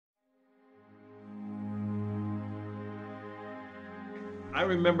I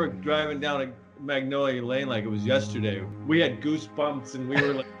remember driving down a Magnolia Lane like it was yesterday. We had goosebumps and we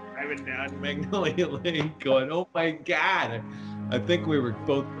were like driving down Magnolia Lane going, oh my God. I think we were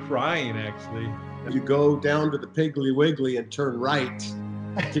both crying actually. You go down to the Piggly Wiggly and turn right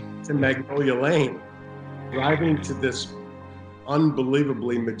to Magnolia Lane, driving to this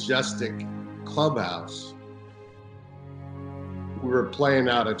unbelievably majestic clubhouse. We were playing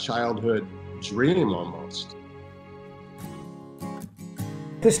out a childhood dream almost.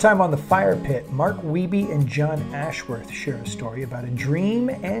 This time on The Fire Pit, Mark Wiebe and John Ashworth share a story about a dream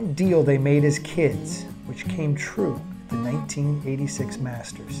and deal they made as kids, which came true at the 1986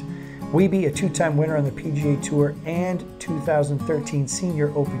 Masters. Wiebe, a two-time winner on the PGA Tour and 2013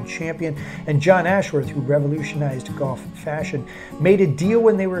 Senior Open champion, and John Ashworth, who revolutionized golf fashion, made a deal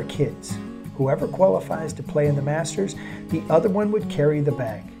when they were kids. Whoever qualifies to play in the Masters, the other one would carry the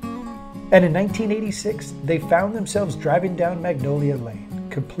bag. And in 1986, they found themselves driving down Magnolia Lane,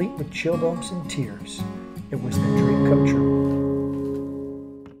 complete with chill bumps and tears. It was their dream come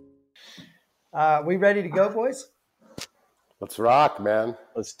true. We ready to go, boys? Let's rock, man.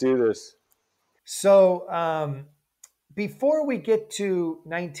 Let's do this. So before we get to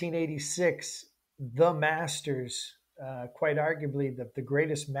 1986, the Masters, quite arguably the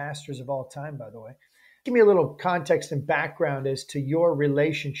greatest Masters of all time, by the way. Give me a little context and background as to your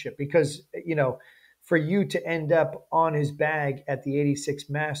relationship, because, you know, for you to end up on his bag at the 86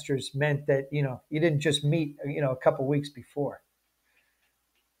 Masters meant that, you know, you didn't just meet, you know, a couple weeks before.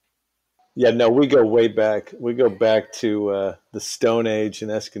 Yeah, no, we go way back. We go back to the Stone Age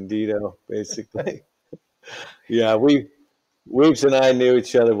in Escondido, basically. Yeah, Weaves and I knew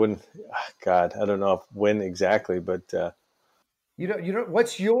each other when, God, I don't know when exactly, but you don't.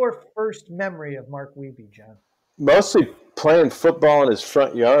 What's your first memory of Mark Wiebe, John? Mostly playing football in his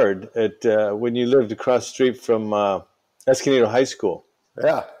front yard at when you lived across the street from Escondido High School.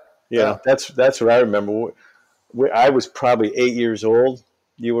 Yeah. That's what I remember. I was probably 8 years old.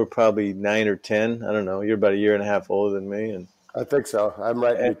 You were probably 9 or 10. I don't know. You're about a year and a half older than me, and I think so. I'm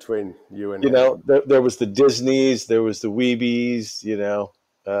right between you and you know. There was the Disneys, there was the Weebies. You know,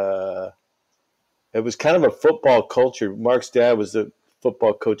 it was kind of a football culture. Mark's dad was the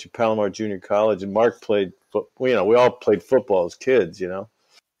football coach at Palomar Junior College, and Mark played. You know, we all played football as kids. You know,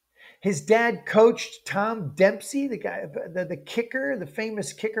 his dad coached Tom Dempsey, the guy, the kicker, the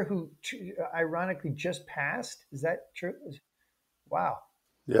famous kicker who ironically just passed. Is that true? Wow.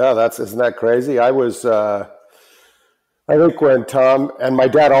 Yeah, isn't that crazy? I was, I think when Tom, and my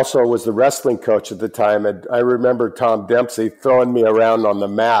dad also was the wrestling coach at the time, and I remember Tom Dempsey throwing me around on the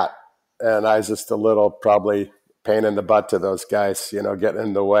mat, and I was just a little probably pain in the butt to those guys, you know, getting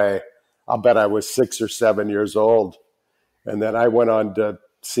in the way. I'll bet I was 6 or 7 years old. And then I went on to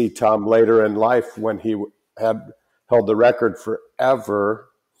see Tom later in life when he had held the record forever.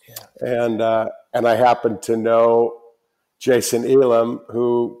 Yeah. And I happened to know Jason Elam,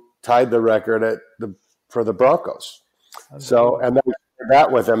 who tied the record for the Broncos. So, and then I shared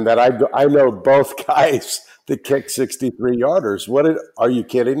that with him that I know both guys that kick 63 yarders. Are you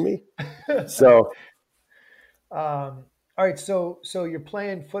kidding me? So, all right. So you're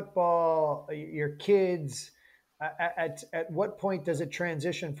playing football, your kids. At what point does it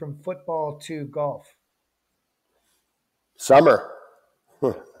transition from football to golf? Summer.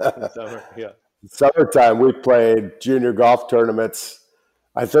 Summer, yeah. Summertime, we played junior golf tournaments.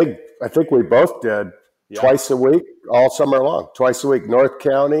 I think we both did twice a week, all summer long. Twice a week. North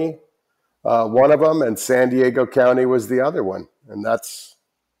County, one of them, and San Diego County was the other one. And that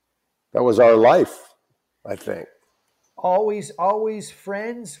was our life, I think. Always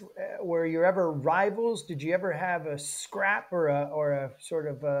friends. Were you ever rivals? Did you ever have a scrap or a sort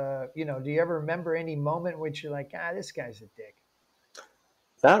of you know? Do you ever remember any moment in which you're like, this guy's a dick?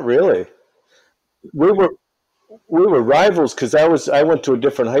 Not really. We were rivals because I went to a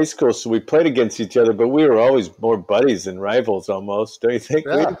different high school, so we played against each other. But we were always more buddies than rivals, almost. Don't you think?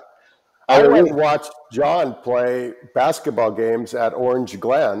 Yeah. I went and watched John play basketball games at Orange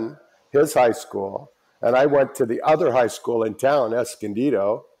Glen, his high school, and I went to the other high school in town,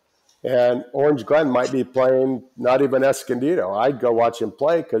 Escondido, and Orange Glen might be playing not even Escondido. I'd go watch him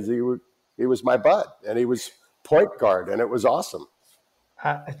play because he was my bud, and he was point guard, and it was awesome.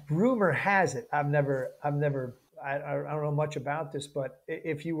 Rumor has it, I don't know much about this, but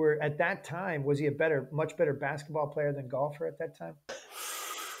if you were at that time, was he much better basketball player than golfer at that time?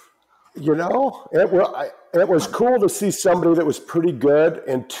 You know, it was cool to see somebody that was pretty good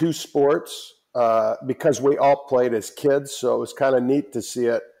in two sports because we all played as kids. So it was kind of neat to see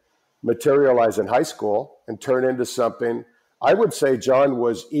it materialize in high school and turn into something. I would say John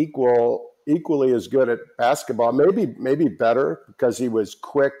was equal equally as good at basketball, maybe better, because he was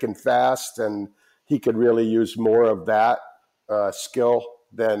quick and fast, and he could really use more of that skill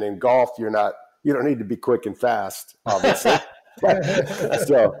than in golf. You don't need to be quick and fast, obviously.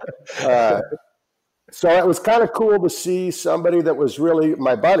 So it was kind of cool to see somebody that was really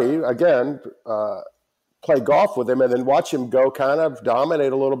my buddy again, play golf with him, and then watch him go kind of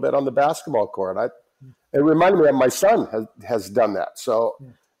dominate a little bit on the basketball court. It reminded me of my son has done that. So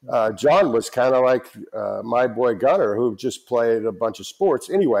John was kind of like my boy Gunnar, who just played a bunch of sports.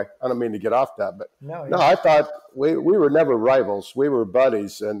 Anyway, I don't mean to get off that, but no, I thought we were never rivals. We were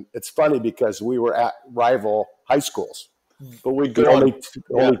buddies, and it's funny because we were at rival high schools, but we'd go only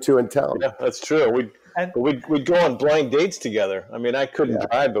two in town. Yeah, that's true. We'd go on blind dates together. I mean, I couldn't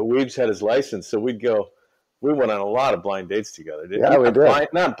drive, but Weebs had his license, so we'd go. We went on a lot of blind dates together. We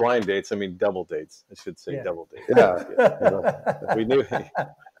did. Not blind dates. I mean, double dates. I should say double dates. Yeah. We knew.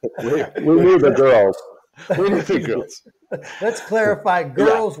 We knew the girls. We knew the girls. Let's clarify.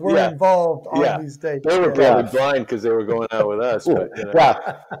 Girls were involved on these dates. They were probably blind because they were going out with us. But,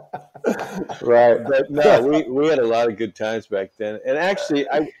 Right. But no, we had a lot of good times back then. And actually,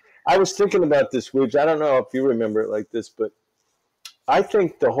 I was thinking about this, Weebs. I don't know if you remember it like this, but I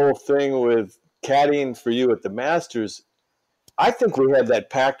think the whole thing with caddying for you at the Masters, I think we had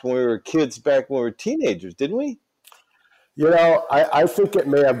that pact when we were kids back when we were teenagers, didn't we? I think it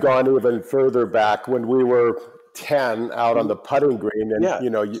may have gone even further back when we were 10 out on the putting green, and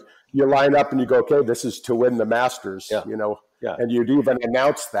you line up and you go, okay, this is to win the Masters, and you'd even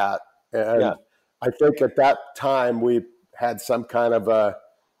announce that. And I think at that time we had some kind of a,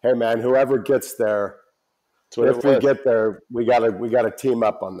 hey man, whoever gets there, if we get there, we gotta team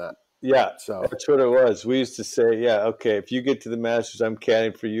up on that. Yeah, so that's what it was. We used to say, okay, if you get to the Masters, I'm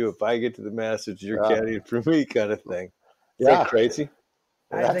caddying for you. If I get to the Masters, you're caddying for me, kind of thing. Is that crazy?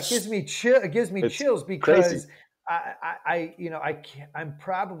 That gives me chills because I'm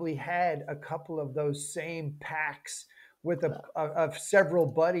probably had a couple of those same packs with of several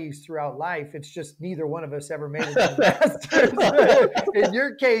buddies throughout life. It's just neither one of us ever made it to the Masters. In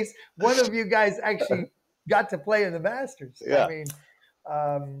your case, one of you guys actually got to play in the Masters. Yeah. I mean,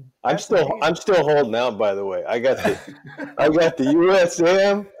 I'm still holding out. By the way, I got the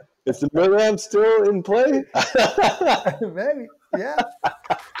USM. Is the Mid-Am still in play? Maybe, yeah.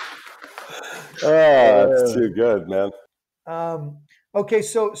 Oh, that's too good, man. Okay,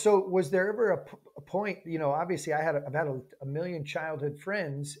 so was there ever a point? Obviously, I've had a million childhood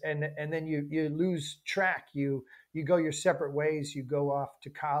friends, and then you lose track. You go your separate ways. You go off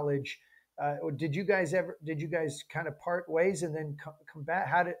to college. Did you guys kind of part ways and then come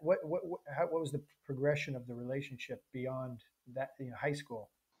back? What was the progression of the relationship beyond that? High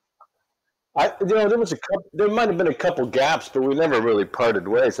school. There might have been a couple gaps, but we never really parted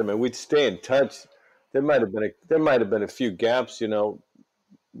ways. I mean, we'd stay in touch. There might have been a few gaps.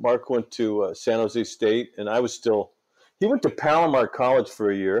 Mark went to San Jose State, and he went to Palomar College for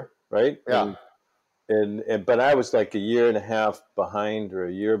a year, right? Yeah. But I was like a year and a half behind, or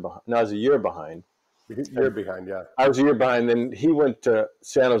a year behind. No, I was a year behind. Year behind, yeah. I was a year behind. Then he went to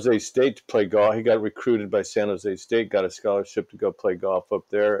San Jose State to play golf. He got recruited by San Jose State, got a scholarship to go play golf up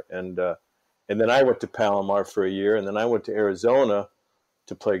there, and then I went to Palomar for a year, and then I went to Arizona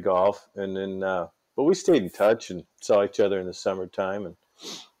to play golf, and then but we stayed in touch and saw each other in the summertime. And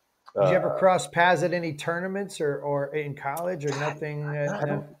did you ever cross paths at any tournaments or in college or nothing?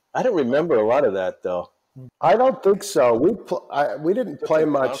 I don't remember a lot of that though. I don't think so. We didn't play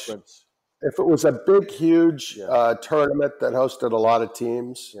much. Conference. If it was a big, huge tournament that hosted a lot of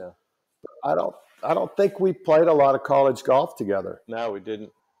teams, I don't think we played a lot of college golf together. No, we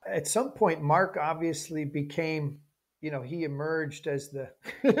didn't. At some point, Mark obviously became, he emerged as the.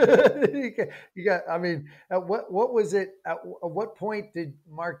 What was it? At what point did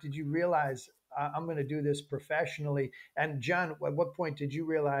you realize I'm going to do this professionally? And John, at what point did you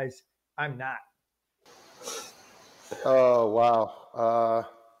realize I'm not? Oh wow.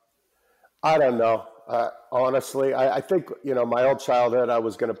 I don't know. Honestly, I think, my old childhood, I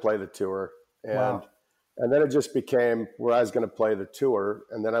was going to play the tour. And then it just became where I was going to play the tour.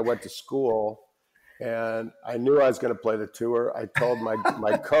 And then I went to school and I knew I was going to play the tour. I told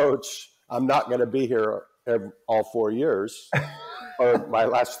my coach, I'm not going to be here all 4 years or my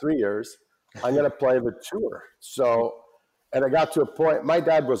last 3 years. I'm going to play the tour. So, and I got to a point, my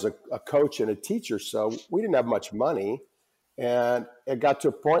dad was a coach and a teacher, so we didn't have much money. And it got to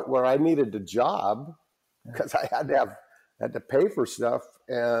a point where I needed a job because I had to pay for stuff,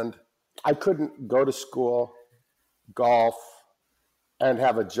 and I couldn't go to school, golf, and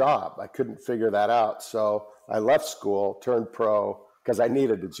have a job. I couldn't figure that out. So I left school, turned pro because I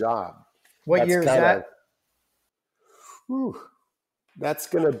needed a job. What year is that? That's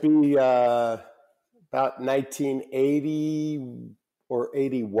going to be about 1980 or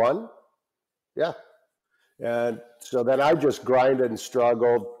 81. Yeah. And so then I just grinded and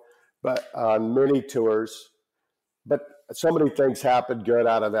struggled, but on mini tours. But so many things happened good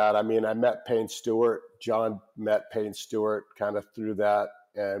out of that. I mean, I met Payne Stewart. John met Payne Stewart kind of through that,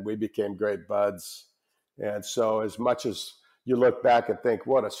 and we became great buds. And so as much as you look back and think,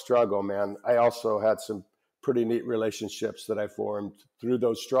 what a struggle, man, I also had some pretty neat relationships that I formed through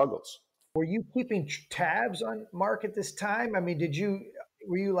those struggles. Were you keeping tabs on Mark at this time? I mean,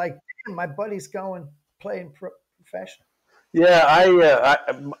 were you like, damn, my buddy's playing professional? Yeah,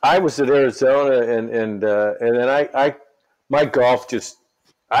 I was at Arizona, and then my golf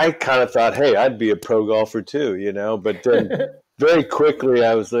I kind of thought, hey, I'd be a pro golfer too, you know. But then very quickly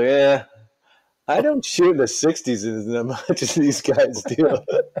I was like, yeah, I don't shoot in the 60s as much as these guys do.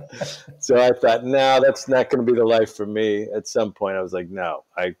 So I thought, no, that's not going to be the life for me. At some point, I was like, no,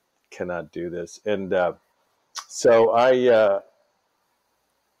 I cannot do this. And so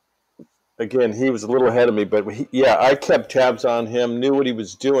again, he was a little ahead of me, but I kept tabs on him, knew what he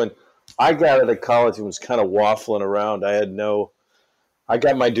was doing. I got out of college and was kind of waffling around. I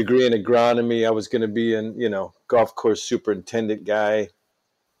got my degree in agronomy. I was going to be golf course superintendent guy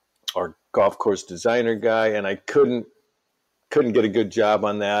or golf course designer guy, and I couldn't get a good job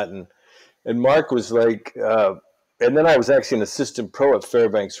on that. And Mark was like, and then I was actually an assistant pro at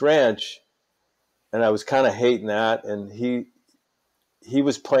Fairbanks Ranch, and I was kind of hating that. And he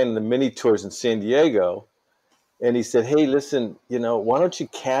was playing the mini tours in San Diego, and he said, hey, listen, why don't you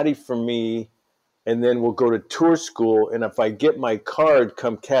caddy for me, and then we'll go to tour school, and if I get my card,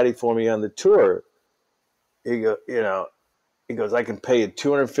 come caddy for me on the tour. He goes, I can pay you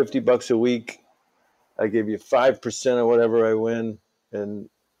 $250 a week. I give you 5% of whatever I win. And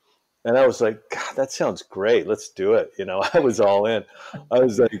I was like, God, that sounds great. Let's do it. I was all in. I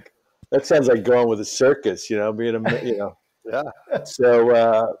was like, that sounds like going with a circus, Yeah.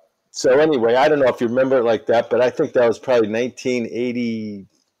 So anyway, I don't know if you remember it like that, but I think that was probably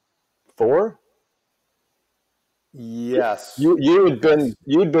 1984. Yes. You'd been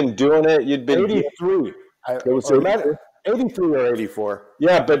doing it. You'd been 83. It was 83 or 84.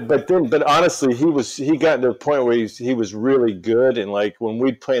 Yeah, but honestly, he got to the point where he was really good, and like when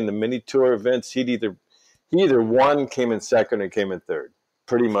we'd play in the mini tour events, he either won, came in second, or came in third.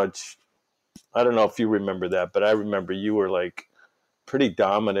 Pretty much. I don't know if you remember that, but I remember you were like pretty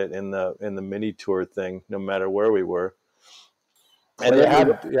dominant in the mini tour thing, no matter where we were. And it had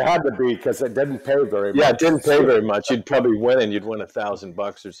to be because it didn't pay very much. Yeah, it didn't pay very much. You'd probably win, and you'd win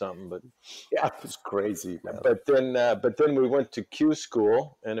 $1,000 or something. But yeah, it was crazy, man. But then we went to Q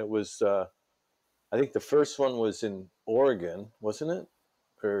school, and it was I think the first one was in Oregon, wasn't it?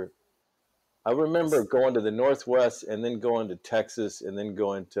 Or I remember going to the Northwest, and then going to Texas, and then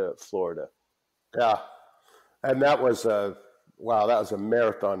going to Florida. Yeah, and that was a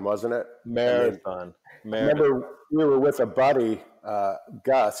marathon, wasn't it? Marathon. I remember we were with a buddy,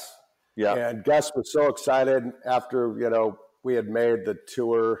 Gus. Yeah. And Gus was so excited after, we had made the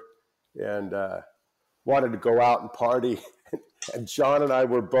tour and wanted to go out and party. And John and I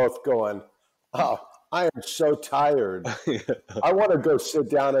were both going, oh, I am so tired. I want to go sit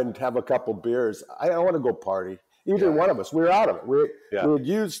down and have a couple beers. I don't want to go party. Either one of us. We were out of it. We had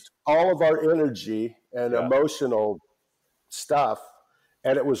used all of our energy and emotional stuff,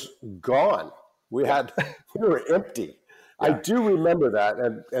 and it was gone. We were empty. Yeah. I do remember that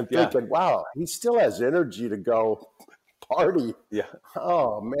and thinking, wow, he still has energy to go party. Yeah.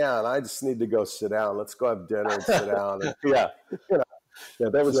 Oh man, I just need to go sit down. Let's go have dinner and sit down. And, yeah,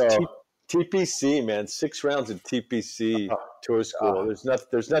 that was TPC, man. 6 rounds of TPC tour school. There's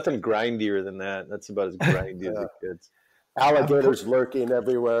nothing grindier than that. That's about as grindy as it gets. Alligators lurking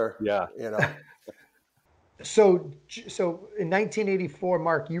everywhere. Yeah. So in 1984,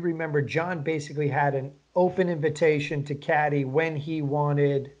 Mark, you remember John basically had an open invitation to caddy when he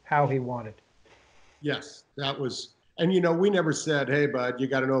wanted, how he wanted. Yes, that was, and we never said, hey, bud, you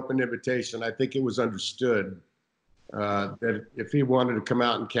got an open invitation. I think it was understood that if he wanted to come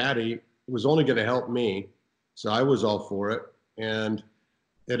out and caddy, it was only going to help me. So I was all for it. And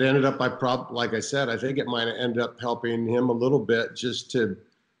it ended up, like I said, I think it might have ended up helping him a little bit just to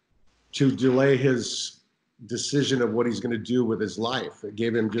delay his decision of what he's going to do with his life. It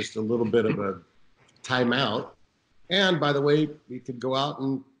gave him just a little bit of a timeout. And by the way, he could go out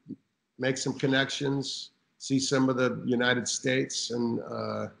and make some connections, see some of the United States, and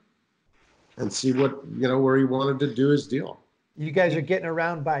see what, where he wanted to do his deal. You guys are getting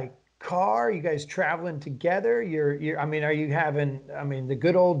around by car? You guys traveling together? I mean, are you having, I mean, the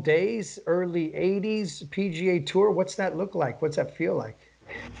good old days, early 80s PGA Tour? What's that look like? What's that feel like?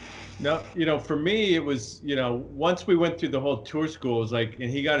 No, for me, it was, once we went through the whole tour school, it was like,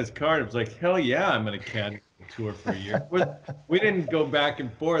 and he got his card, it was like, hell yeah, I'm going to caddy tour for a year. We didn't go back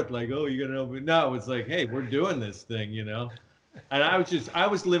and forth like, oh, you're going to open. No, it was like, hey, we're doing this thing, And I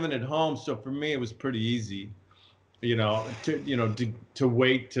was living at home, so for me, it was pretty easy, to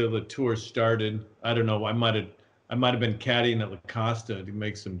wait till the tour started. I don't know, I might have been caddying at La Costa to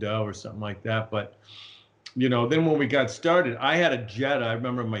make some dough or something like that, but. Then when we got started, I had a Jetta. I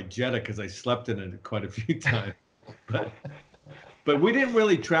remember my Jetta because I slept in it quite a few times. But we didn't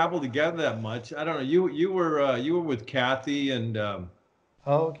really travel together that much. I don't know. You were with Kathy and. Oh,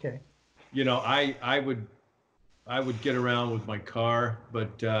 okay. I would get around with my car,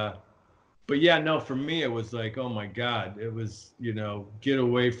 but yeah, no. For me, it was like, oh my God, it was get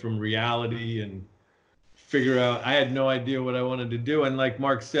away from reality and. Figure out. I had no idea what I wanted to do, and like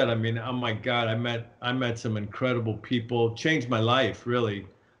Mark said, I mean, oh my God, I met some incredible people, changed my life really.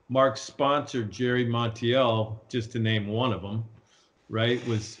 Mark's sponsor, Jerry Montiel, just to name one of them, right,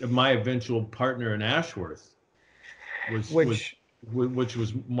 was my eventual partner in Ashworth, which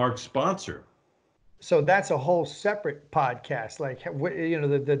was Mark's sponsor. So that's a whole separate podcast, like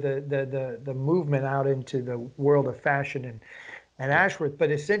the movement out into the world of fashion and Ashworth,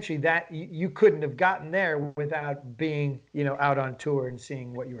 but essentially that you couldn't have gotten there without being, out on tour and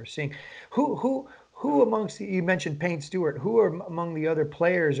seeing what you were seeing. Who amongst you mentioned Payne Stewart? Who are among the other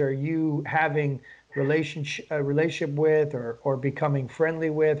players are you having a relationship with, or becoming friendly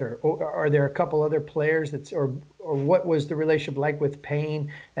with, or are there a couple other players or what was the relationship like with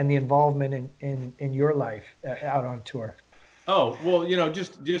Payne and the involvement in your life out on tour? Oh, well,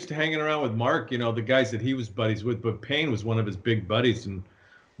 just hanging around with Mark, the guys that he was buddies with, but Payne was one of his big buddies, and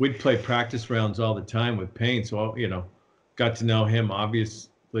we'd play practice rounds all the time with Payne. So, got to know him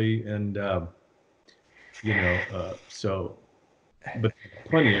obviously. And, but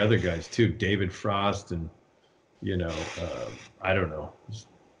plenty of other guys too, David Frost and, I don't know,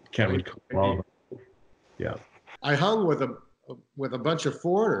 can't recall all of them. Yeah. I hung with a bunch of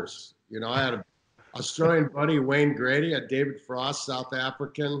foreigners. I had a Australian buddy, Wayne Grady, had David Frost, South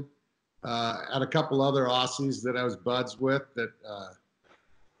African, had a couple other Aussies that I was buds with,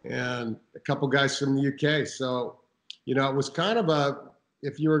 and a couple guys from the UK. So, it was kind of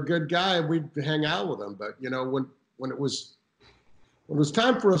if you were a good guy, we'd hang out with them. But when it was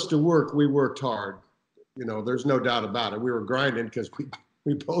time for us to work, we worked hard. There's no doubt about it. We were grinding because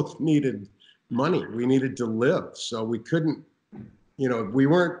we both needed money. We needed to live, so we couldn't.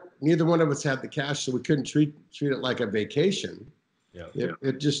 Neither one of us had the cash, so we couldn't treat it like a vacation. Yeah.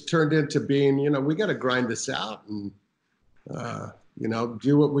 It just turned into being, we got to grind this out and,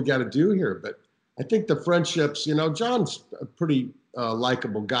 do what we got to do here. But I think the friendships, John's a pretty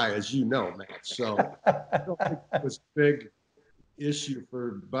likable guy, as you know, Matt. So I don't think it was a big issue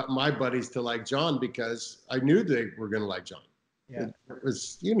for my buddies to like John because I knew they were going to like John. Yeah. It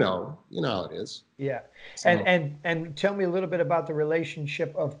was, you know how it is. Yeah. So, and tell me a little bit about the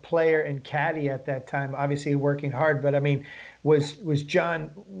relationship of player and caddy at that time. Obviously working hard, but I mean, was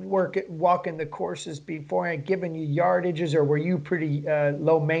John walking the courses beforehand, giving you yardages, or were you pretty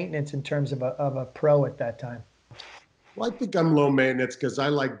low maintenance in terms of a pro at that time? Well, I think I'm low maintenance because I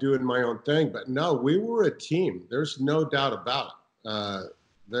like doing my own thing. But no, we were a team. There's no doubt about it.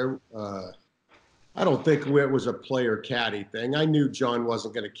 I don't think it was a player caddy thing. I knew John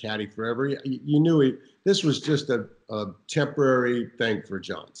wasn't going to caddy forever. You knew this was just a temporary thing for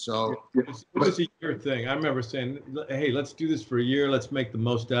John. So it was a year thing. I remember saying, "Hey, let's do this for a year. Let's make the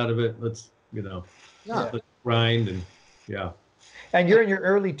most out of it. Let's let's grind and yeah." And you're in your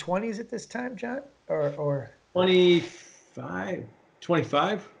early 20s at this time, John, or 25, 24,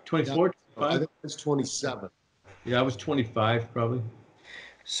 I 25. think it was 27. Yeah, I was 25 probably.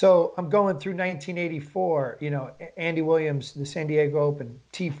 So I'm going through 1984, Andy Williams, the San Diego Open,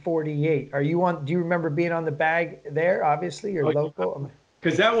 T48. Do you remember being on the bag there? Obviously, you're local.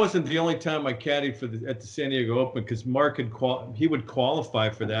 Because that wasn't the only time I caddied at the San Diego Open, because Mark he would qualify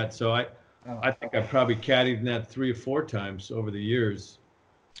for that. So I think I probably caddied in that 3 or 4 times over the years.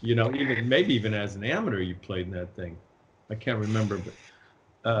 Maybe even as an amateur, you played in that thing. I can't remember,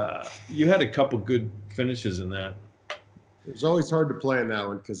 but you had a couple good finishes in that. It was always hard to play in that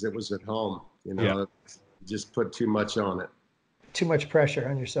one because it was at home. Just put too much on it. Too much pressure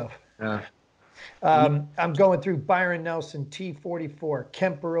on yourself. Yeah. I'm going through Byron Nelson, T44,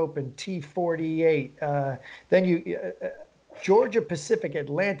 Kemper Open, T48. Then Georgia Pacific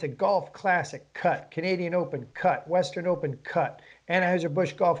Atlanta Golf Classic cut, Canadian Open cut, Western Open cut,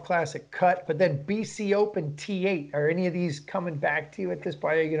 Anheuser-Busch Golf Classic cut, but then BC Open T8. Are any of these coming back to you at this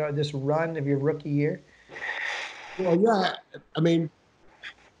point, you know, this run of your rookie year? Well, yeah, I mean,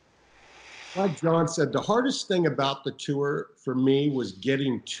 like John said, the hardest thing about the tour for me was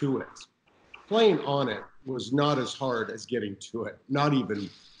getting to it. Playing on it was not as hard as getting to it, not even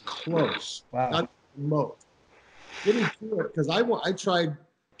close. Wow. Not remote. Getting to it, because I tried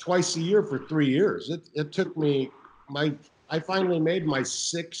twice a year for 3 years. It took me, I finally made my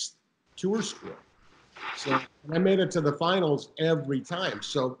 6th tour score. So I made it to the finals every time.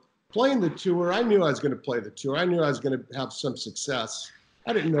 So playing the tour, I knew I was going to play the tour. I knew I was going to have some success.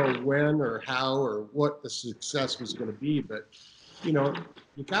 I didn't know when or how or what the success was going to be, but you know,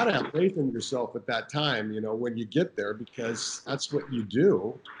 you got to have faith in yourself at that time, you know, when you get there, because that's what you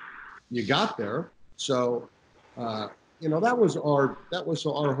do. You got there. So, you know, that was our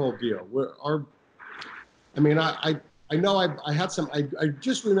whole deal. I know I had some, I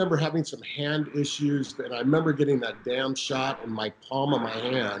just remember having some hand issues, and I remember getting that damn shot in my palm of my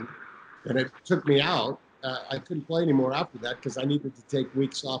hand, and it took me out. I couldn't play anymore after that because I needed to take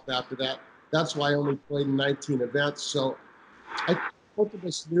weeks off after that. That's why I only played in 19 events. So both of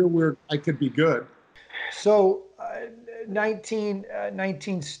us knew I could be good. So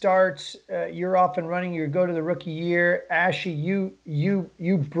 19 starts, you're off and running. You go to the rookie year. Ashy, you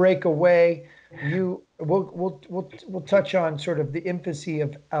break away. We'll touch on sort of the infancy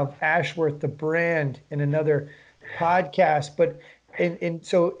of Ashworth, the brand, in another podcast. But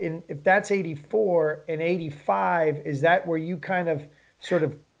if that's 84 and 85, is that where you kind of sort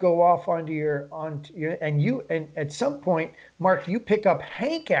of go off onto your and at some point, Mark, you pick up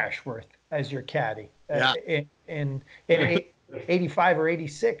Hank Ashworth as your caddy in 85 or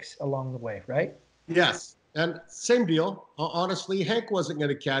 86 along the way, right? Yes. And same deal. Honestly, Hank wasn't going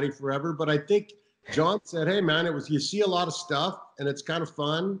to caddy forever, but I think John said, hey man, you see a lot of stuff and it's kind of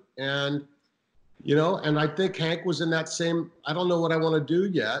fun. And, you know, and I think Hank was in that same, I don't know what I want to do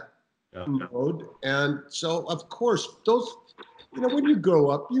yet mode. And so of course those, you know, when you grow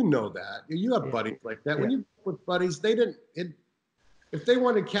up, you know that you have buddies like that. When you with buddies, if they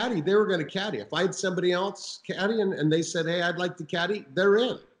wanted caddy, they were going to caddy. If I had somebody else caddy and they said, hey, I'd like to caddy, they're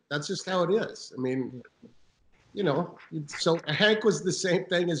in. That's just how it is. I mean, you know, so Hank was the same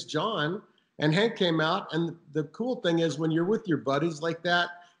thing as John, and Hank came out. And the cool thing is when you're with your buddies like that,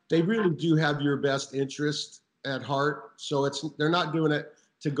 they really do have your best interest at heart. So they're not doing it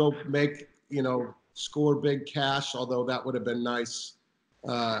to go make, you know, score big cash, although that would have been nice.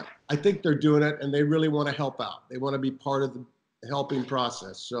 I think they're doing it and they really want to help out. They want to be part of the helping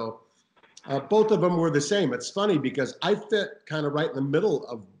process. So both of them were the same. It's funny because I fit kind of right in the middle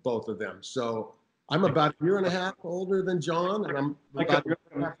of both of them. So I'm about a year and a half older than John, and I'm you're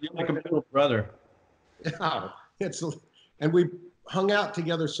like a middle brother. Yeah, and we hung out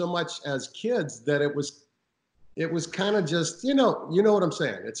together so much as kids that it was kind of just, you know what I'm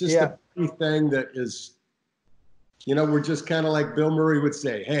saying. It's just a thing that is, you know, we're just kind of like Bill Murray would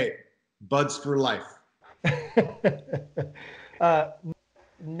say, hey, buds for life.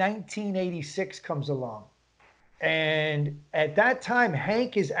 1986 comes along. And at that time,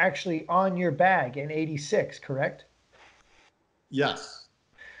 Hank is actually on your bag in 86, correct? Yes.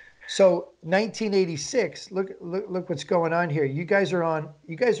 So 1986, look what's going on here. You guys are on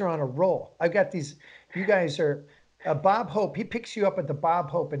a roll. I've got these, you guys are Bob Hope, he picks you up at the Bob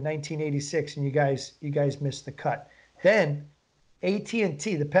Hope in 1986, and you guys missed the cut. Then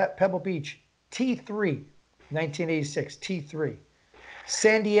AT&T, the Pebble Beach, T3, 1986, T3.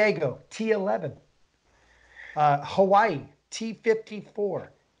 San Diego, T11. Hawaii, T54.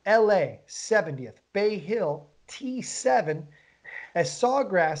 LA, 70th. Bay Hill, T7. At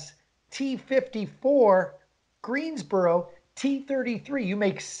Sawgrass, T54. Greensboro, T33. You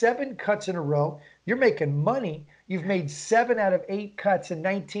make 7 cuts in a row. You're making money. You've made 7 out of 8 cuts in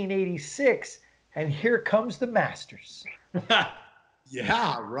 1986. And here comes the Masters.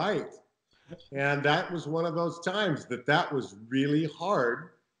 Yeah, right. And that was one of those times that was really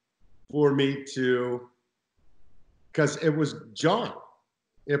hard for me to, because it was John.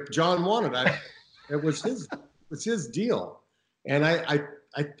 If John wanted, it was his deal. And I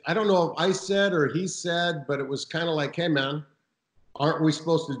don't know if I said or he said, but it was kind of like, hey man, aren't we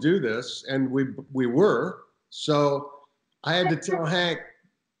supposed to do this? And we were. So I had to tell Hank,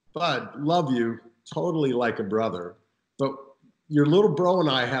 Bud, love you totally like a brother, but your little bro and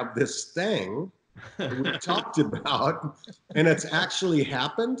I have this thing that we talked about, and it's actually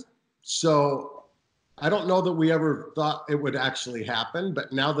happened. So I don't know that we ever thought it would actually happen,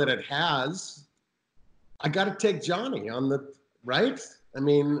 but now that it has, I got to take Johnny on the right. I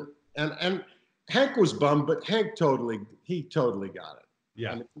mean, and Hank was bummed, but Hank totally got it.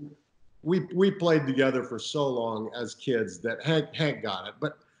 Yeah. I mean, we played together for so long as kids that Hank got it.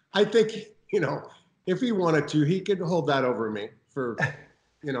 But I think, if he wanted to, he could hold that over me for,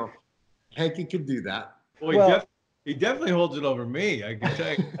 Hanky could do that. Well, he definitely holds it over me, I can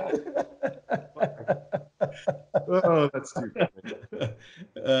tell you. Oh, that's too funny.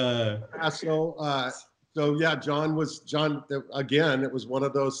 So yeah, John, again, it was one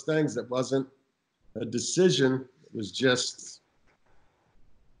of those things that wasn't a decision. It was just,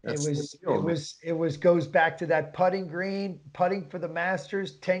 goes back to that putting green, putting for the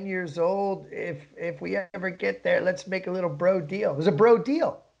Masters, 10 years old. If we ever get there, let's make a little bro deal. It was a bro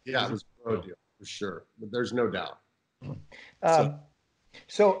deal. Yeah, it was a bro deal for sure. But there's no doubt.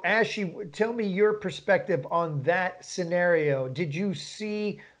 So Ashy, tell me your perspective on that scenario. Did you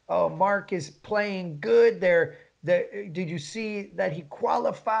see Mark is playing good there? Did you see that he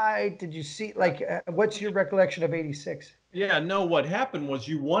qualified? Did you see, what's your recollection of 86? Yeah, no, what happened was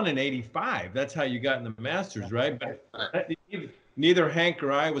you won in 85. That's how you got in the Masters, right? But neither Hank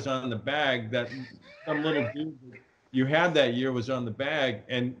or I was on the bag. That some little dude you had that year was on the bag,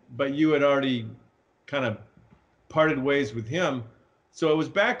 but you had already kind of parted ways with him. So it was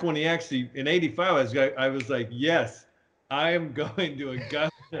back when he actually, in 85, I was like, yes, I am going to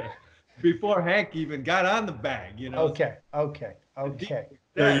Augusta before Hank even got on the bag, Okay.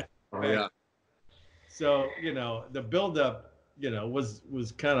 Yeah. So, the buildup,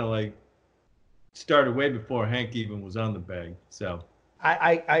 was kind of like started way before Hank even was on the bag. So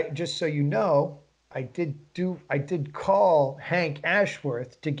I just so you know, I did call Hank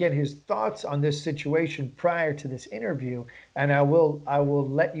Ashworth to get his thoughts on this situation prior to this interview, and I will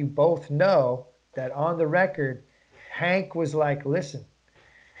let you both know that on the record, Hank was like, listen,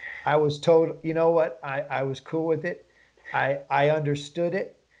 I was told, you know what, I was cool with it. I understood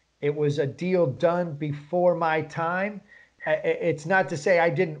it. It was a deal done before my time. It's not to say I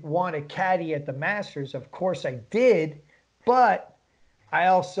didn't want a caddy at the Masters. Of course I did, but I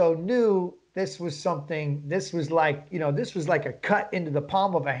also knew this was like a cut into the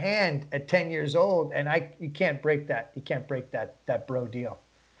palm of a hand at 10 years old. And you can't break that. You can't break that bro deal.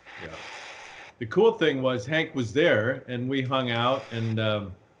 Yeah. The cool thing was Hank was there and we hung out and,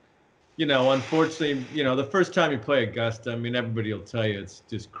 unfortunately, the first time you play Augusta, I mean, everybody will tell you it's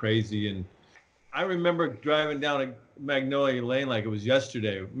just crazy. And I remember driving down a Magnolia Lane like it was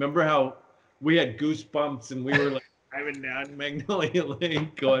yesterday. Remember how we had goosebumps and we were like driving down Magnolia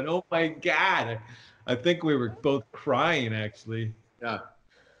Lane going, oh my God. I think we were both crying actually. Yeah.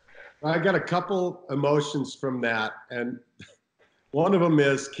 I got a couple emotions from that. And one of them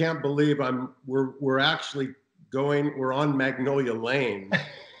is, can't believe we're on Magnolia Lane.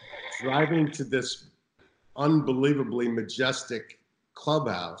 Driving to this unbelievably majestic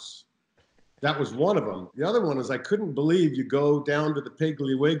clubhouse. That was one of them. The other one is I couldn't believe you go down to the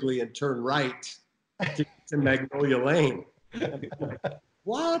Piggly Wiggly and turn right to Magnolia Lane.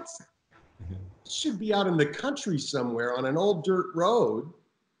 What? Should be out in the country somewhere on an old dirt road.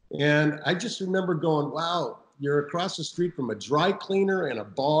 And I just remember going, wow, you're across the street from a dry cleaner and a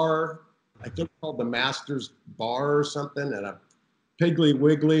bar, I think called the Masters Bar or something, and a Piggly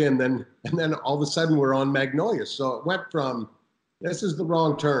Wiggly, and then all of a sudden we're on Magnolia. So it went from, this is the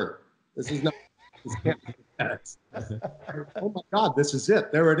wrong turn. This is not, this can't be that. Oh my God, this is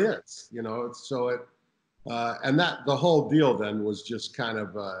it. There it is. And that the whole deal then was just kind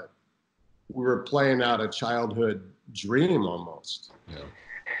of, we were playing out a childhood dream almost. Yeah.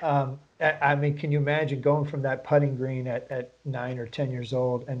 I mean, can you imagine going from that putting green at 9 or 10 years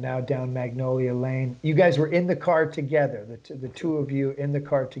old and now down Magnolia Lane? You guys were in the car together, the two of you in the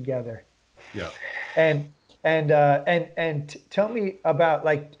car together. Yeah. And tell me about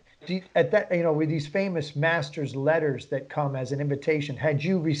with these famous Masters letters that come as an invitation. Had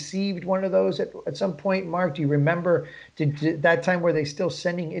you received one of those at some point, Mark? Do you remember? Did that time were they still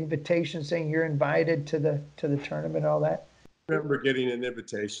sending invitations saying you're invited to the tournament and all that? I remember getting an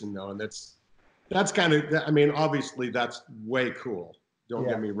invitation though, and that's kind of, I mean, obviously that's way cool. Don't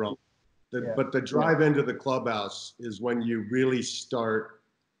get me wrong. But the drive into the clubhouse is when you really start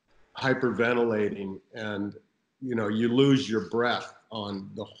hyperventilating and, you lose your breath on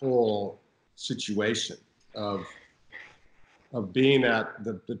the whole situation of being at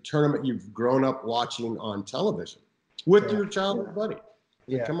the tournament you've grown up watching on television with your childhood buddy.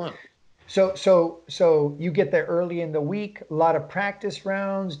 Yeah. Come on. So you get there early in the week, a lot of practice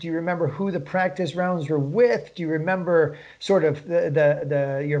rounds. Do you remember who the practice rounds were with? Do you remember sort of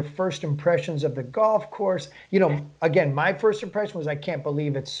the your first impressions of the golf course? You know, again, my first impression was I can't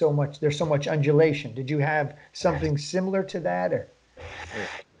believe it's so much, there's so much undulation. Did you have something similar to that, or?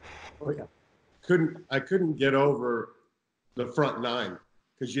 Oh yeah. I couldn't get over the front nine,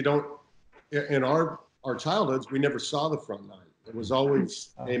 because you don't, in our childhoods, we never saw the front nine. It was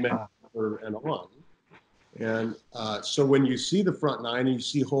always amen and on. And so when you see the front nine and you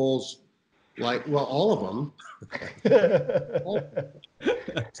see holes like, well, all of them,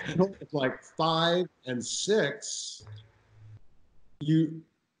 like 5 and 6, you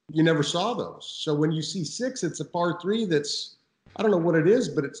never saw those. So when you see 6, it's a par 3 that's, I don't know what it is,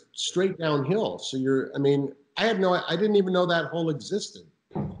 but it's straight downhill. So I mean, I didn't even know that hole existed.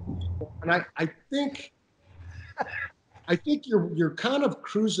 And I think you're kind of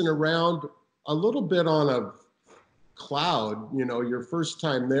cruising around a little bit on a cloud, you know, your first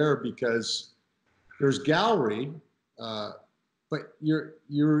time there, because there's gallery, but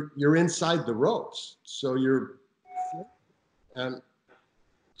you're inside the ropes. So you're and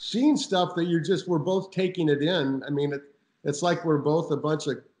seeing stuff that we're both taking it in. I mean, it's like we're both a bunch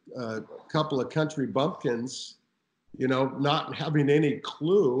of couple of country bumpkins, you know, not having any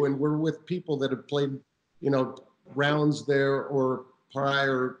clue. And we're with people that have played, you know, rounds there or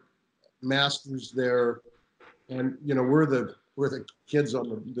prior masters there. And, you know, we're the kids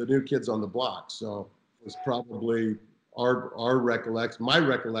the new kids on the block. So it was probably my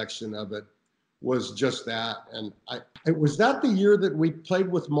recollection of it was just that. And was that the year that we played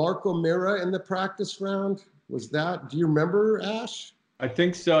with Mark O'Meara in the practice round? Do you remember, Ash? I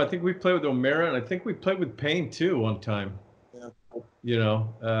think so. I think we played with O'Meara, and I think we played with Payne too one time. Yeah. You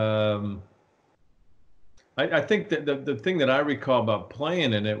know, I think that the thing that I recall about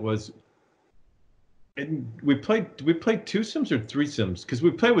playing in it was, we played twosomes or threesomes, because we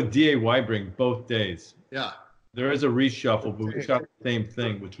played with D.A. Weibring both days. Yeah. There is a reshuffle, but we shot the same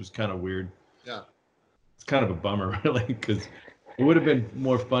thing, which was kind of weird. Yeah. It's kind of a bummer, really, because it would have been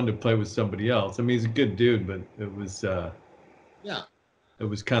more fun to play with somebody else. I mean, he's a good dude, but it was it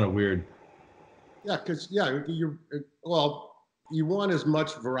was kind of weird. Yeah, because you want as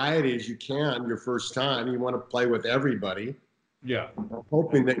much variety as you can your first time. You want to play with everybody. Yeah.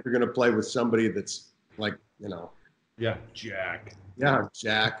 Hoping that you're going to play with somebody that's like, you know. Yeah, Jack. Yeah,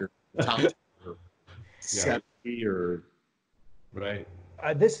 Jack or Tom or Seppi or. Right.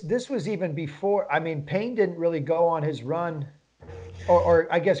 This was even before. I mean, Payne didn't really go on his run, or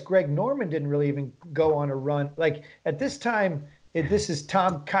I guess Greg Norman didn't really even go on a run. Like at this time, this is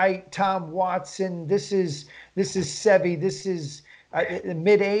Tom Kite, Tom Watson. This is Seve. This is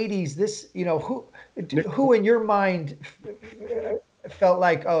mid '80s. This, you know, who in your mind felt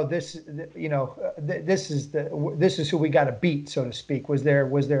like, oh, this, you know, this is who we got to beat, so to speak. Was there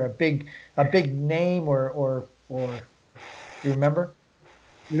a big name or you remember?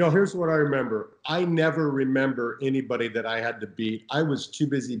 You know, here's what I remember. I never remember anybody that I had to beat. I was too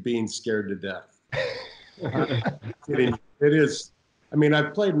busy being scared to death. It is. I mean,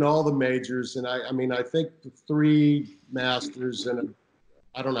 I've played in all the majors, and I think 3 Masters and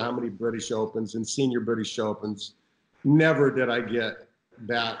I don't know how many British Opens and senior British Opens. Never did I get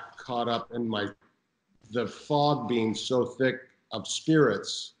that caught up in the fog being so thick of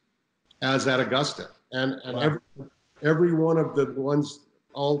spirits as at Augusta. And wow. every one of the ones,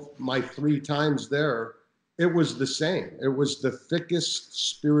 all my 3 times there, it was the same. It was the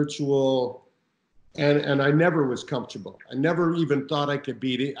thickest spiritual, and I never was comfortable. I never even thought I could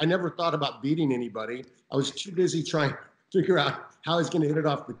beat it. I never thought about beating anybody. I was too busy trying to figure out how I was going to hit it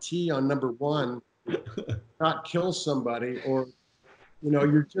off the tee on number 1, not kill somebody, or, you know,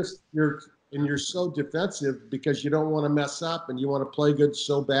 you're so defensive because you don't want to mess up and you want to play good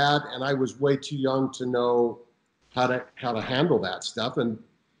so bad. And I was way too young to know how to handle that stuff. And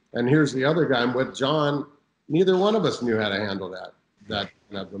here's the other guy I'm with, John. Neither one of us knew how to handle that kind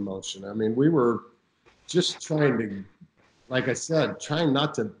of emotion. I mean, we were just trying to, like I said, trying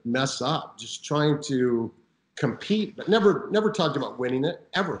not to mess up, just trying to compete, but never talked about winning it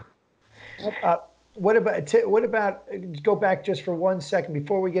ever. What about go back just for 1 second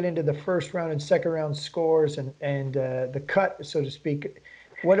before we get into the first round and second round scores and the cut, so to speak.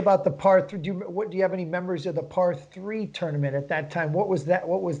 What about the par 3? Do you have any memories of the par 3 tournament at that time? What was that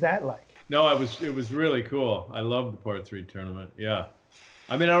like? No, it was really cool. I love the par 3 tournament. Yeah.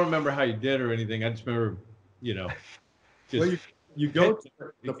 I mean, I don't remember how you did or anything. I just remember, you know, just well, you go to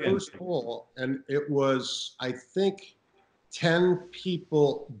the first hole, and it was, I think, 10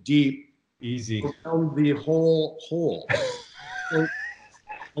 people deep. Easy. Around the whole hole.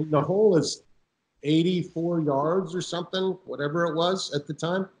 And the hole is 84 yards or something, whatever it was at the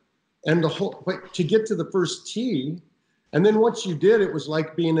time. And the whole, but to get to the first tee, and then once you did, it was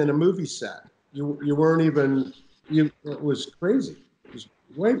like being in a movie set. You weren't even, it was crazy. It was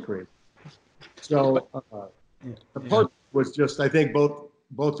way crazy. So the part was just, I think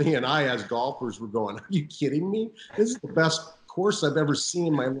both he and I as golfers were going, are you kidding me? This is the best course I've ever seen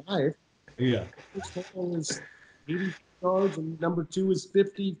in my life. Yeah. This hole is 80 yards and number 2 is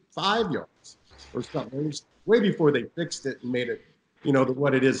 55 yards or something. It was way before they fixed it and made it,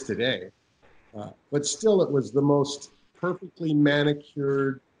 what it is today. But still, it was the most perfectly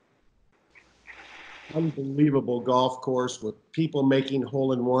manicured, unbelievable golf course with people making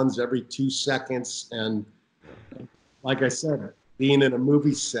hole-in-ones every 2 seconds. And like I said, being in a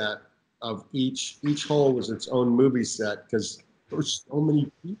movie set of each hole was its own movie set because there were so many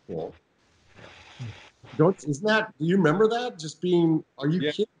people. Do you remember that? Just being, are you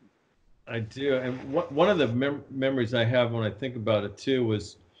kidding? I do. And one of the memories I have when I think about it too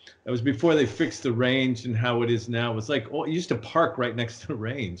was, it was before they fixed the range and how it is now. It was like, you used to park right next to the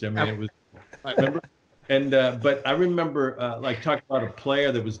range. I mean, it was, I remember. And, but I remember like talking about a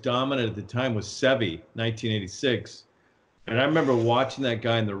player that was dominant at the time was Seve, 1986. And I remember watching that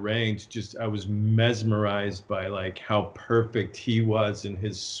guy in the range, I was mesmerized by like how perfect he was in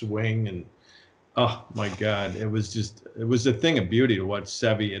his swing. And oh my God, it was a thing of beauty to watch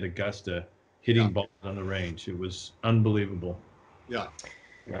Seve at Augusta hitting balls on the range. It was unbelievable. Yeah.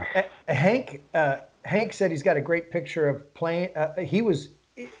 Hank said he's got a great picture of playing. He was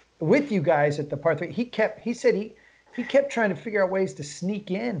with you guys at the par 3. He said he kept trying to figure out ways to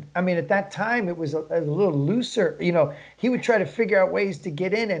sneak in. I mean, at that time it was a little looser. He would try to figure out ways to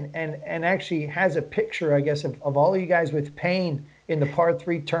get in, and actually has a picture, I guess, of all of you guys with Payne in the par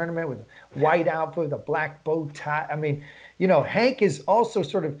 3 tournament with a white outfit with a black bow tie. I mean, Hank is also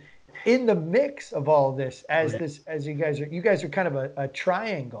sort of in the mix of all of this as you guys are kind of a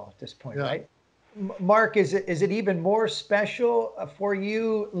triangle at this point, right? Mark, is it even more special for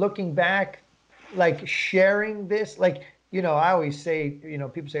you looking back, like sharing this? Like, I always say,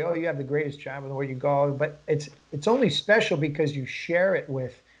 people say, oh, you have the greatest job in the world, you go, but it's only special because you share it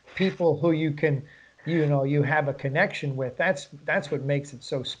with people who you can, you have a connection with. That's what makes it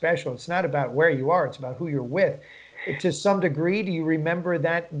so special. It's not about where you are, it's about who you're with. To some degree, do you remember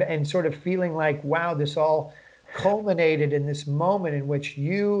that and sort of feeling like, wow, this all culminated in this moment in which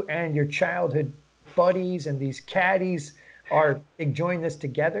you and your childhood buddies and these caddies are enjoying this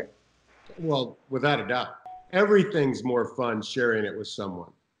together? Well, without a doubt, everything's more fun sharing it with someone.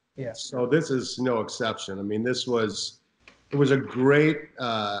 Yeah. So this is no exception. I mean, it was a great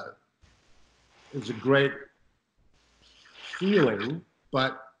feeling.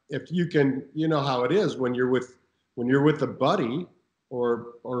 But if you can, how it is when you're with a buddy or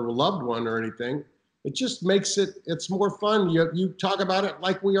a loved one or anything, it just makes it's more fun. You talk about it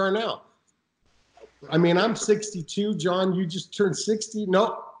like we are now. I mean, I'm 62. John, you just turned 60.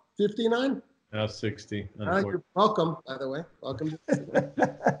 No, 59? Now 60. You're welcome, by the way. Welcome.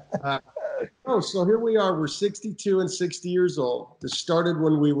 So here we are. We're 62 and 60 years old. This started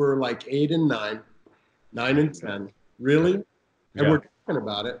when we were like 8 and 9 and 10. Really? And we're talking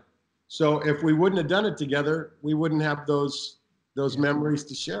about it. So if we wouldn't have done it together, we wouldn't have those memories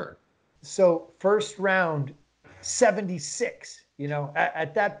to share. So first round, 76,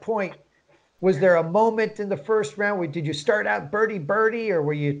 at that point, was there a moment in the first round did you start out birdie, or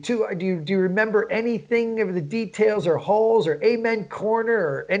were you do you remember anything of the details or holes or amen corner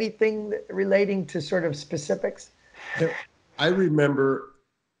or anything relating to sort of specifics? I remember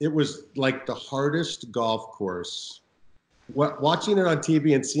it was like the hardest golf course. Watching it on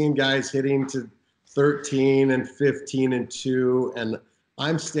TV and seeing guys hitting to 13 and 15 and 2, and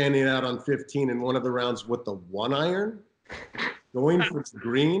I'm standing out on 15 in one of the rounds with the 1-iron, going for the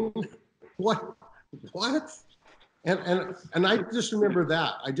green. What? And I just remember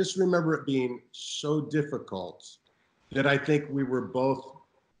that. I just remember it being so difficult that I think we were both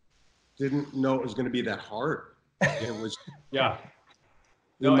didn't know it was going to be that hard. It was. Yeah.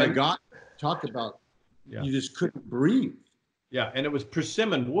 Oh my God! Talk about you just couldn't breathe. Yeah, and it was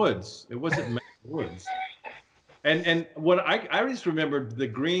persimmon woods. It wasn't woods. And what I just remember the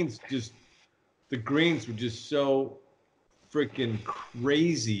greens were just so freaking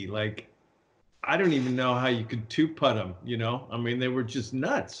crazy. Like, I don't even know how you could two-putt them, I mean, they were just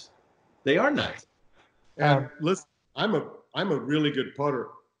nuts. They are nuts. And listen, I'm a really good putter,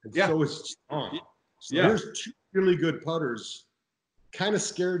 and so is John. So there's 2 really good putters, kind of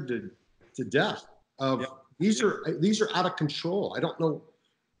scared to death of these are out of control. I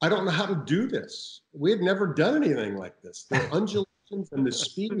don't know how to do this. We had never done anything like this. They're undulating questions and the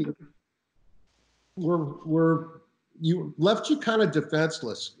speed were you left you kind of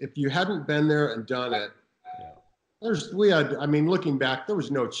defenseless if you hadn't been there and done it. I mean, looking back, there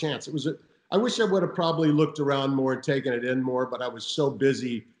was no chance. I wish I would have probably looked around more and taken it in more, but I was so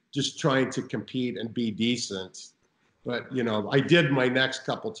busy just trying to compete and be decent. But, you know, I did my next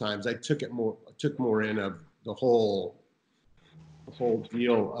couple times. I took more in of the whole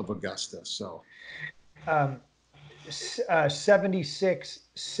deal of Augusta. So 76,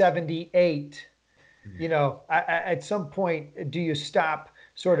 78, you know, at some point, do you stop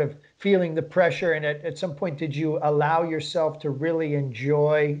sort of feeling the pressure? And at some point, did you allow yourself to really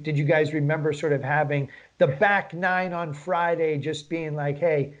enjoy? Did you guys remember sort of having the back nine on Friday, just being like,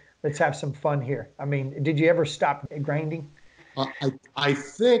 hey, let's have some fun here? I mean, did you ever stop grinding? I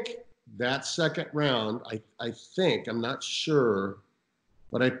think that second round, I think, I'm not sure,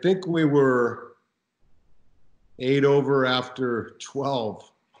 but I think we were 8 over after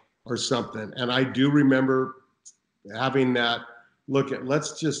 12 or something. And I do remember having that look at,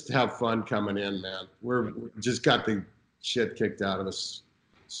 let's just have fun coming in, man. We just got the shit kicked out of us.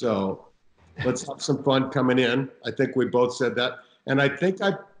 So let's have some fun coming in. I think we both said that. And I think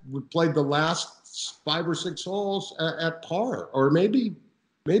we played the last 5 or 6 holes at par, or maybe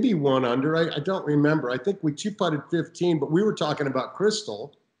 1 under. I don't remember. I think we 2-putted 15, but we were talking about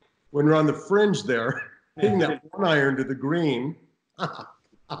Crystal when we're on the fringe there, hitting that 1 iron to the green. But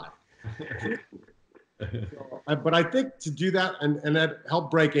I think to do that and that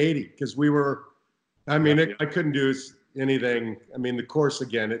helped break 80, because we were, I mean, I couldn't do anything. I mean, the course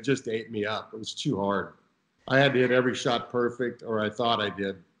again, it just ate me up. It was too hard. I had to hit every shot perfect, or I thought I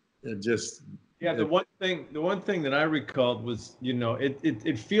did. It just. Yeah, the one thing that I recalled was, you know, it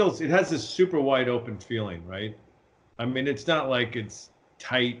has this super wide open feeling, right? I mean, it's not like it's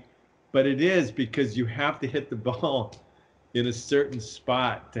tight, but it is, because you have to hit the ball in a certain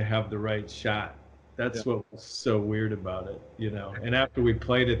spot to have the right shot. That's what was so weird about it, you know. And after we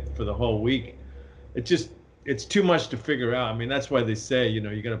played it for the whole week, it's too much to figure out. I mean, that's why they say, you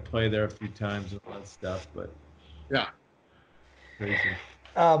know, you got to play there a few times and all that stuff. But yeah, crazy.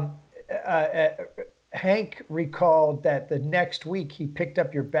 Hank recalled that the next week he picked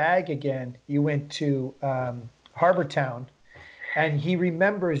up your bag again. You went to Harbor Town, and he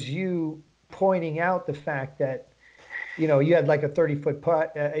remembers you pointing out the fact that, you know, you had like a 30-foot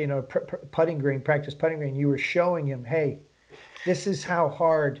putt, you know, putting green, practice putting green. You were showing him, hey, this is how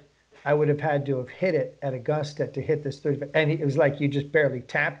hard I would have had to have hit it at Augusta to hit this 30. And it was like you just barely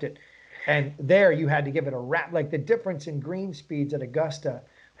tapped it. And there you had to give it a wrap. Like the difference in green speeds at Augusta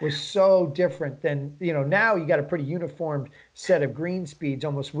was so different than, you know, now you got a pretty uniformed set of green speeds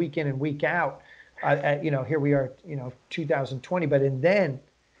almost week in and week out. You know, here we are, you know, 2020. But then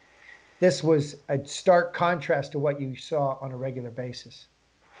this was a stark contrast to what you saw on a regular basis.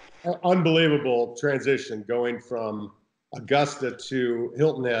 Unbelievable transition going from Augusta to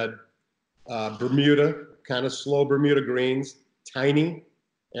Hilton Head, Bermuda, kind of slow Bermuda greens, tiny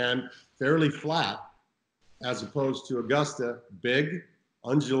and fairly flat, as opposed to Augusta, big,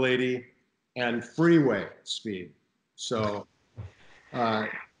 undulating, and freeway speed. So,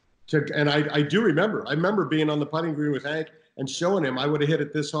 and I do remember, I remember being on the putting green with Hank and showing him I would have hit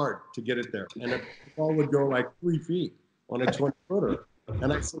it this hard to get it there. And the ball would go like 3 feet on a 20-footer.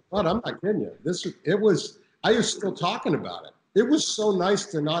 And I said, "Bud, I'm not kidding you. I was still talking about it. It was so nice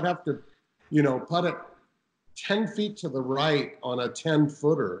to not have to, you know, putt it 10 feet to the right on a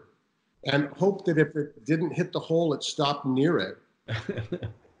 10-footer and hope that if it didn't hit the hole, it stopped near it.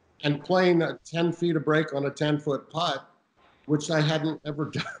 And playing 10 feet of break on a 10-foot putt, which I hadn't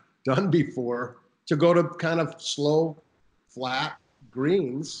ever done before, to go to kind of slow, flat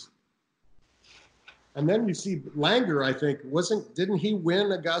greens. And then you see Langer, I think, didn't he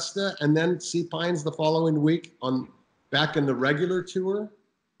win Augusta and then Sea Pines the following week back in the regular tour?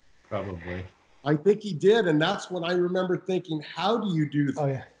 Probably. I think he did, and that's when I remember thinking, how do you do Oh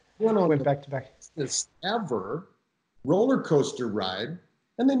yeah, went back to back this ever roller coaster ride,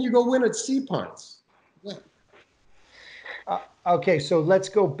 and then you go win at Sea Pines? Yeah. Okay, so let's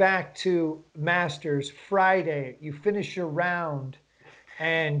go back to Masters Friday. You finish your round,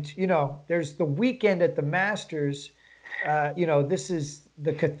 and you know there's the weekend at the Masters. You know, this is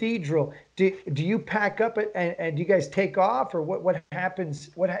the cathedral. Do you pack up and do you guys take off, or what happens?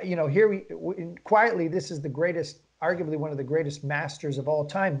 You know, here quietly, this is the greatest, arguably one of the greatest Masters of all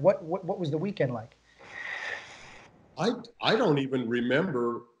time. What was the weekend like? I don't even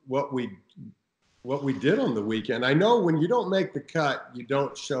remember what we did on the weekend. I know when you don't make the cut, you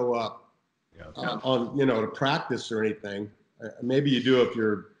don't show up on, you know, to practice or anything. Maybe you do if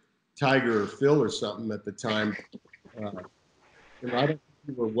you're Tiger or Phil or something at the time. I don't think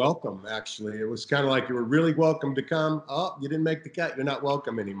you were welcome, actually. It was kind of like you were really welcome to come. Oh, you didn't make the cut. You're not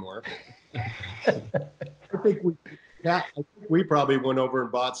welcome anymore. I think we probably went over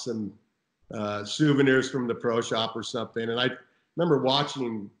and bought some souvenirs from the pro shop or something. And I remember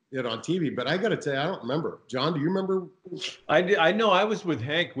watching it on TV, but I got to tell you, I don't remember. John, do you remember? I know I was with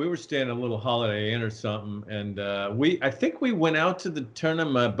Hank. We were staying at a little Holiday Inn or something, and I think we went out to the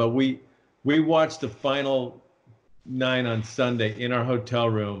tournament, but we watched the final 9 on Sunday in our hotel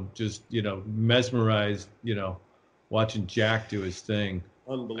room, just mesmerized, watching Jack do his thing.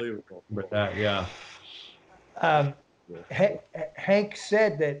 Unbelievable. But that, yeah. Hank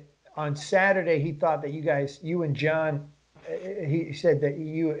said that on Saturday he thought that you and John, he said that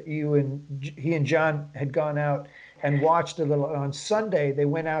he and John had gone out and watched a little. On Sunday they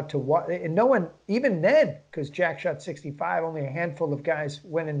went out to watch, and no one, even then, because Jack shot 65, only a handful of guys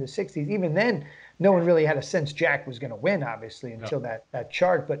went in the 60s. Even then, no one really had a sense Jack was going to win, obviously, until that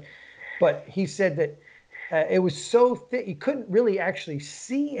chart. But he said that it was so thick, he couldn't really actually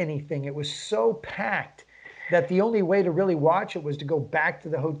see anything. It was so packed that the only way to really watch it was to go back to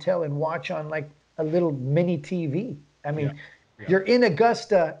the hotel and watch on like a little mini TV. I mean, you're in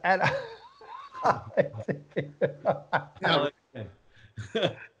Augusta at and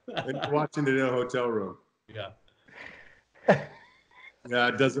watching it in a hotel room. Yeah. Yeah,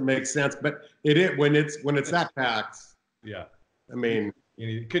 it doesn't make sense, but when it's that packed. Yeah. I mean,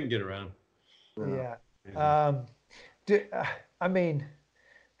 you couldn't get around. Yeah. I mean,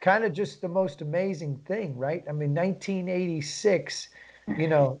 kind of just the most amazing thing, right? I mean, 1986,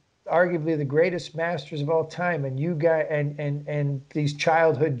 arguably the greatest Masters of all time, and you guys and these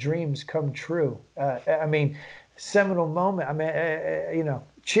childhood dreams come true. I mean, seminal moment. I mean,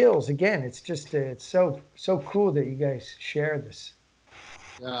 chills again. It's just it's so cool that you guys share this.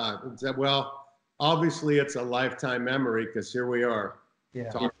 Yeah. Well, obviously it's a lifetime memory because here we are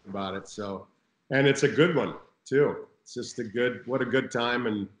talking about it. So, and it's a good one too. It's just what a good time,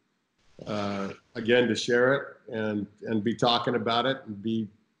 and again, to share it and be talking about it and be,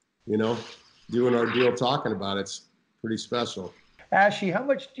 doing our deal talking about it. It's pretty special. Ashy, how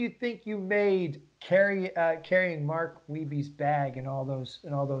much do you think you made carrying Mark Wiebe's bag and all those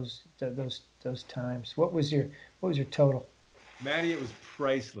times? What was your total? Matty, it was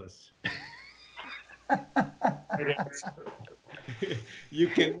priceless. You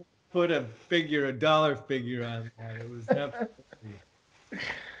can put a dollar figure on that. It was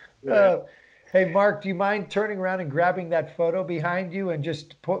absolutely. Hey, Mark, do you mind turning around and grabbing that photo behind you and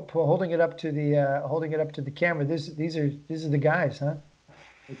just holding it up to the camera? These are the guys, huh?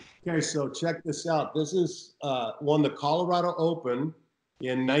 Okay, so check this out. This is won the Colorado Open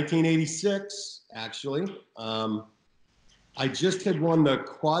in 1986. Actually, I just had won the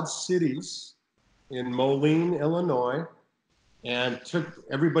Quad Cities in Moline, Illinois, and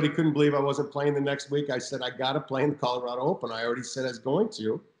everybody couldn't believe I wasn't playing the next week. I said I got to play in the Colorado Open. I already said I was going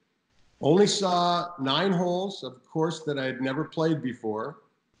to. Only saw 9 holes, of course, that I had never played before.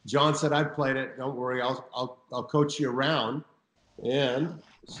 John said, I've played it. Don't worry, I'll coach you around. And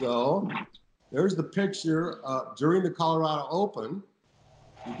so there's the picture during the Colorado Open.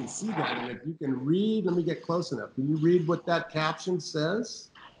 You can see that. And if you can read, let me get close enough. Can you read what that caption says?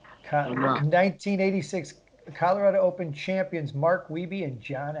 1986 Colorado Open champions Mark Wiebe and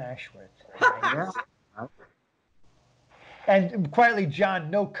John Ashworth. Yeah. And quietly, John,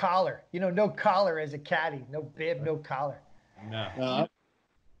 no collar. No collar as a caddy. No bib, no collar. No.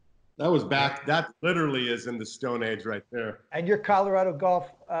 That was back. That literally is in the Stone Age right there. And you're Colorado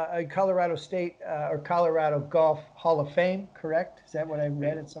State or Colorado Golf Hall of Fame, correct? Is that what I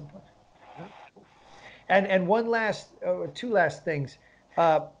read at some point? And two last things.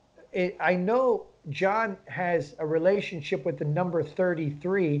 I know John has a relationship with the number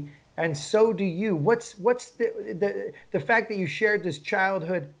 33. And so do you. What's the fact that you shared this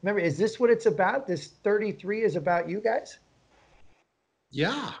childhood memory? Is this what it's about? This 33 is about you guys?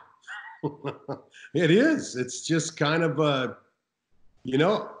 Yeah, it is. It's just kind of I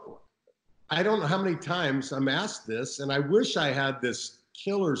don't know how many times I'm asked this, and I wish I had this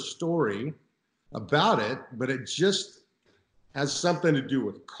killer story about it, but it just has something to do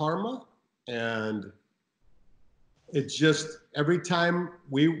with karma. And it just, every time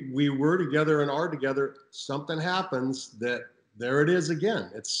we were together and are together, something happens that there it is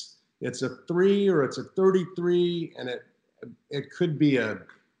again. It's a 3 or it's a 33, and it could be a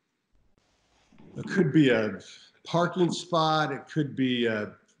parking spot. It could be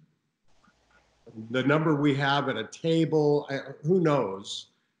the number we have at a table. Who knows?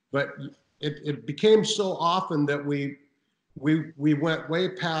 But it became so often that we went way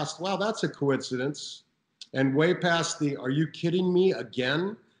past, wow, that's a coincidence. And way past the, are you kidding me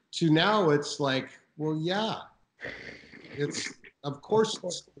again? To now it's like, well, yeah, it's, of course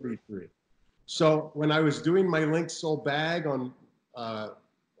it's 33. So when I was doing my Link Soul bag on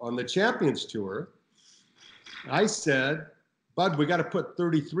the Champions Tour, I said, Bud, we got to put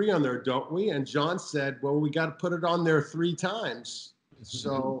 33 on there, don't we? And John said, well, we got to put it on there 3 times.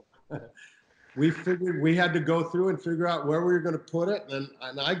 So we figured we had to go through and figure out where we were going to put it. And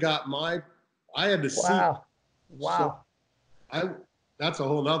I got I had to see. Wow. So that's a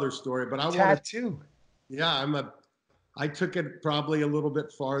whole nother story, but tattoo. Yeah, I took it probably a little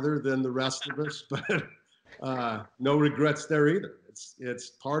bit farther than the rest of us, but no regrets there either.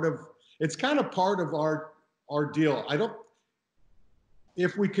 It's kind of part of our deal.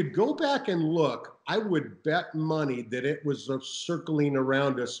 If we could go back and look, I would bet money that it was circling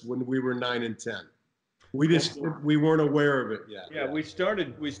around us when we were 9 and 10. We weren't aware of it yet. Yeah, we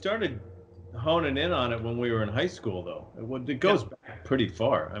started honing in on it when we were in high school, though. It goes back pretty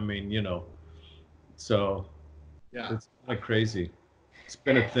far. I mean, so yeah, it's kind of crazy. It's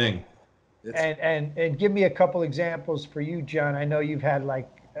been a thing. And give me a couple examples for you, John. I know you've had like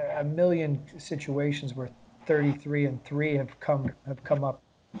a million situations where 33 and 3 have come up.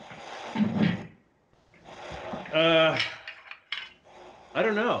 I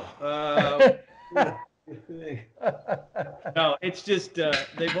don't know. No, it's just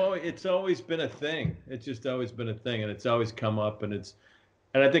it's always been a thing. It's just always been a thing, and it's always come up, and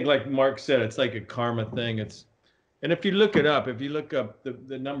I think, like Mark said, it's like a karma thing. And if you look it up, if you look up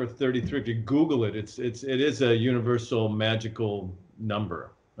the number 33, if you Google it, it is a universal magical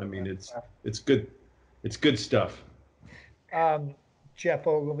number. I mean, it's good. It's good stuff. Jeff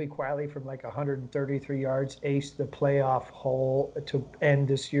Ogilvy quietly from like 133 yards aced the playoff hole to end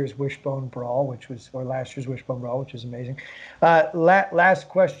this year's Wishbone Brawl, or last year's Wishbone Brawl, which is amazing. Last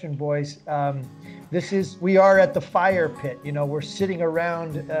question, boys. We are at the fire pit. We're sitting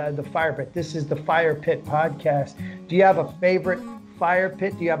around the fire pit. This is the Fire Pit podcast. Do you have a favorite fire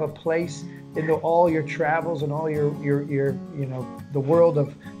pit? Do you have a place in all your travels and all your the world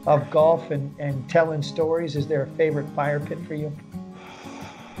of golf and telling stories? Is there a favorite fire pit for you?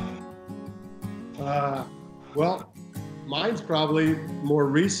 Well, mine's probably more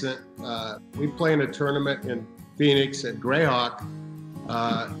recent. We play in a tournament in Phoenix at Greyhawk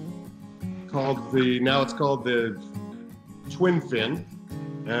called the Twin Fin,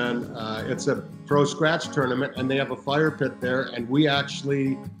 and it's a pro scratch tournament, and they have a fire pit there, and we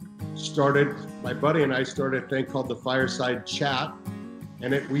actually my buddy and I started a thing called the Fireside Chat,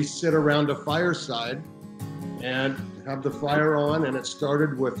 and we sit around a fireside and have the fire on, and it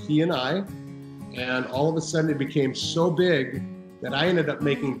started with he and I, and all of a sudden it became so big that I ended up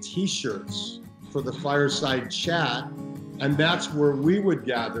making t-shirts for the Fireside Chat, and that's where we would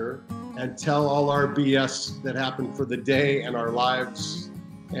gather and tell all our BS that happened for the day and our lives,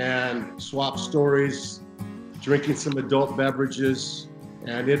 and swap stories, drinking some adult beverages.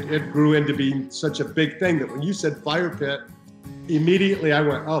 And it grew into being such a big thing that when you said fire pit, immediately I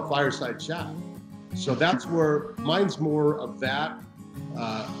went, oh, Fireside Chat. So that's where mine's more of that.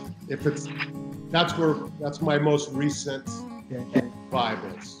 That's my most recent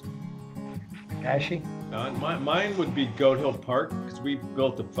vibe is. Ashy? Mine would be Goat Hill Park, because we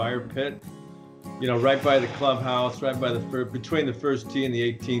built a fire pit, right by the clubhouse, right by between the first tee and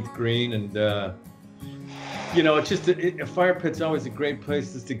the 18th green, and it's just a fire pit's always a great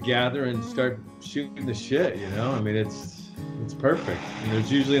place just to gather and start shooting the shit. I mean, it's perfect. And there's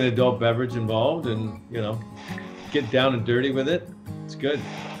usually an adult beverage involved, and get down and dirty with it. It's good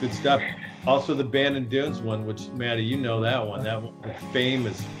stuff. Also, the Bandon Dunes one, which Maddie, that one. That one,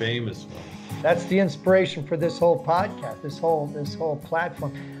 famous one. That's the inspiration for this whole podcast, this whole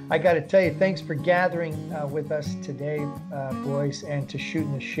platform. I got to tell you, thanks for gathering with us today, boys, and to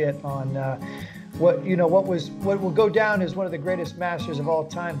shooting the shit on what will go down as one of the greatest Masters of all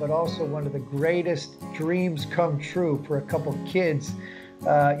time, but also one of the greatest dreams come true for a couple kids.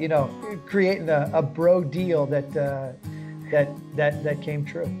 Creating a bro deal that came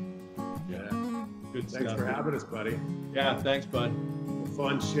true. Yeah, good stuff. Thanks for having us, buddy. Yeah, thanks, bud.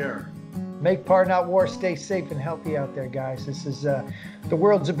 Fun share. Make par, not war. Stay safe and healthy out there, guys. This is the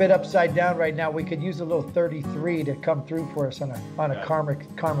world's a bit upside down right now. We could use a little 33 to come through for us on a karmic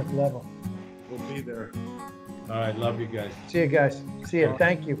level. We'll be there. All right, love you guys. See you guys. See you.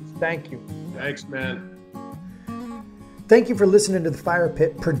 Thank you. Thanks, man. Thank you for listening to The Fire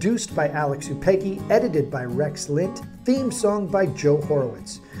Pit, produced by Alex Upeghi, edited by Rex Lint, theme song by Joe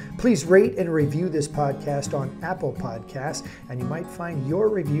Horowitz. Please rate and review this podcast on Apple Podcasts, and you might find your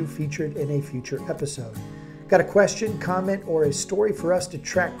review featured in a future episode. Got a question, comment, or a story for us to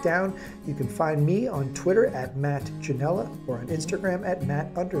track down? You can find me on Twitter at Matt Janella or on Instagram at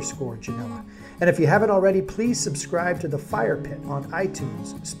Matt_Janella. And if you haven't already, please subscribe to The Fire Pit on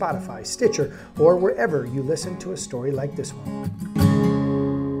iTunes, Spotify, Stitcher, or wherever you listen to a story like this one.